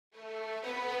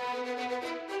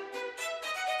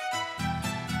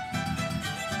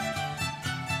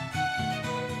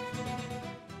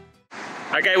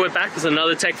Okay, we're back with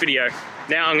another tech video.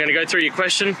 Now I'm going to go through your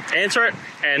question, answer it,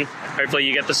 and hopefully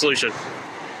you get the solution.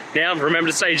 Now remember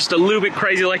to stay just a little bit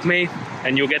crazy like me,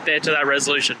 and you'll get there to that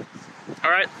resolution.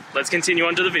 Alright, let's continue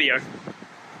on to the video.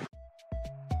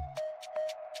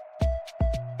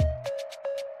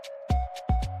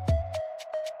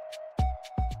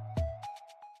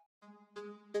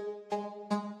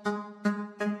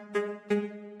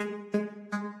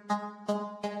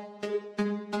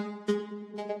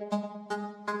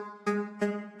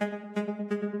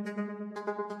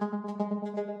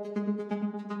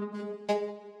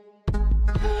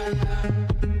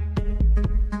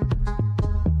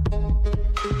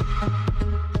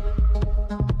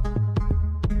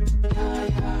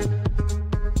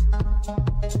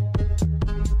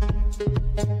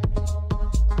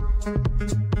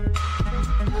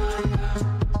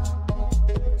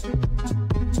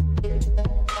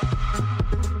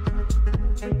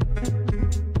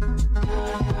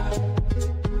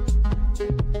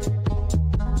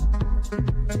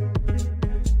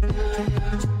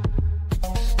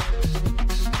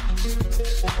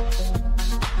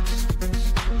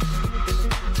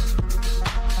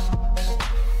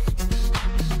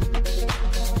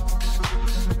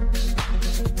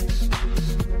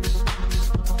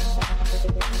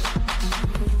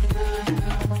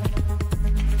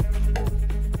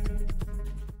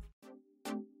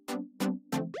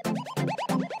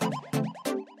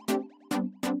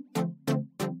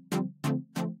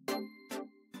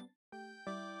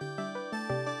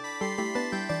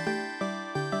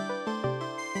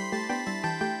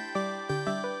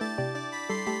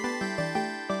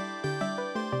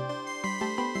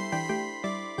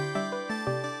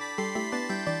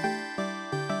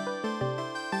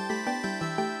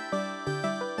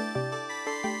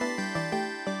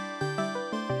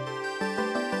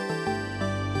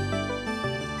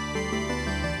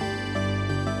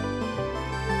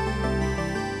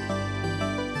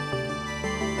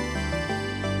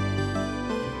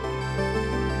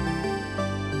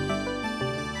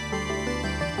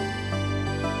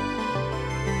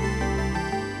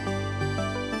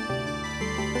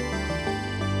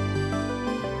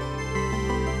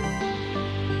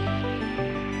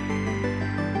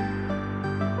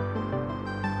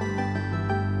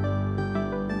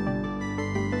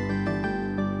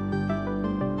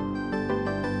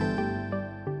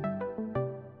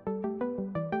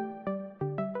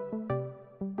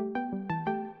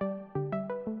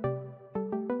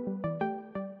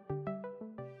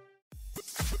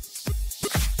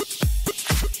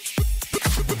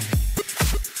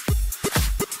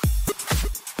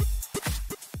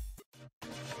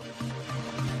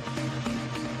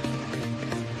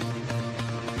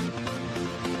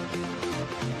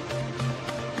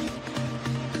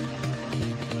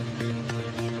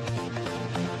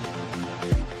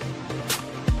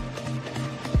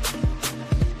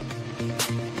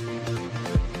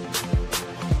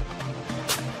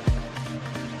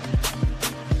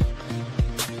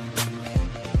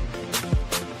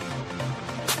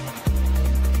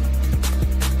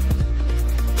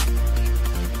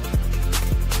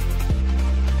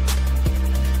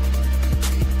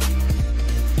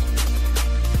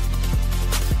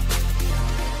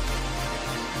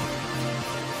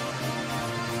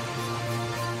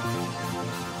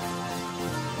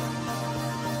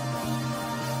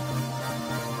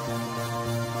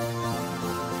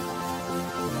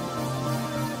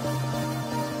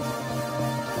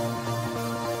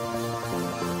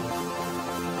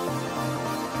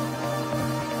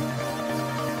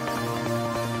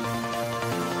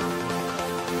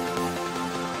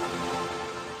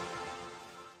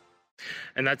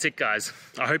 And that's it, guys.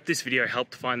 I hope this video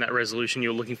helped find that resolution you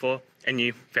were looking for and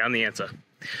you found the answer.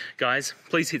 Guys,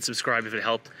 please hit subscribe if it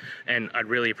helped, and I'd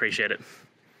really appreciate it.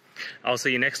 I'll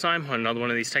see you next time on another one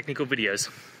of these technical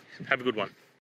videos. Have a good one.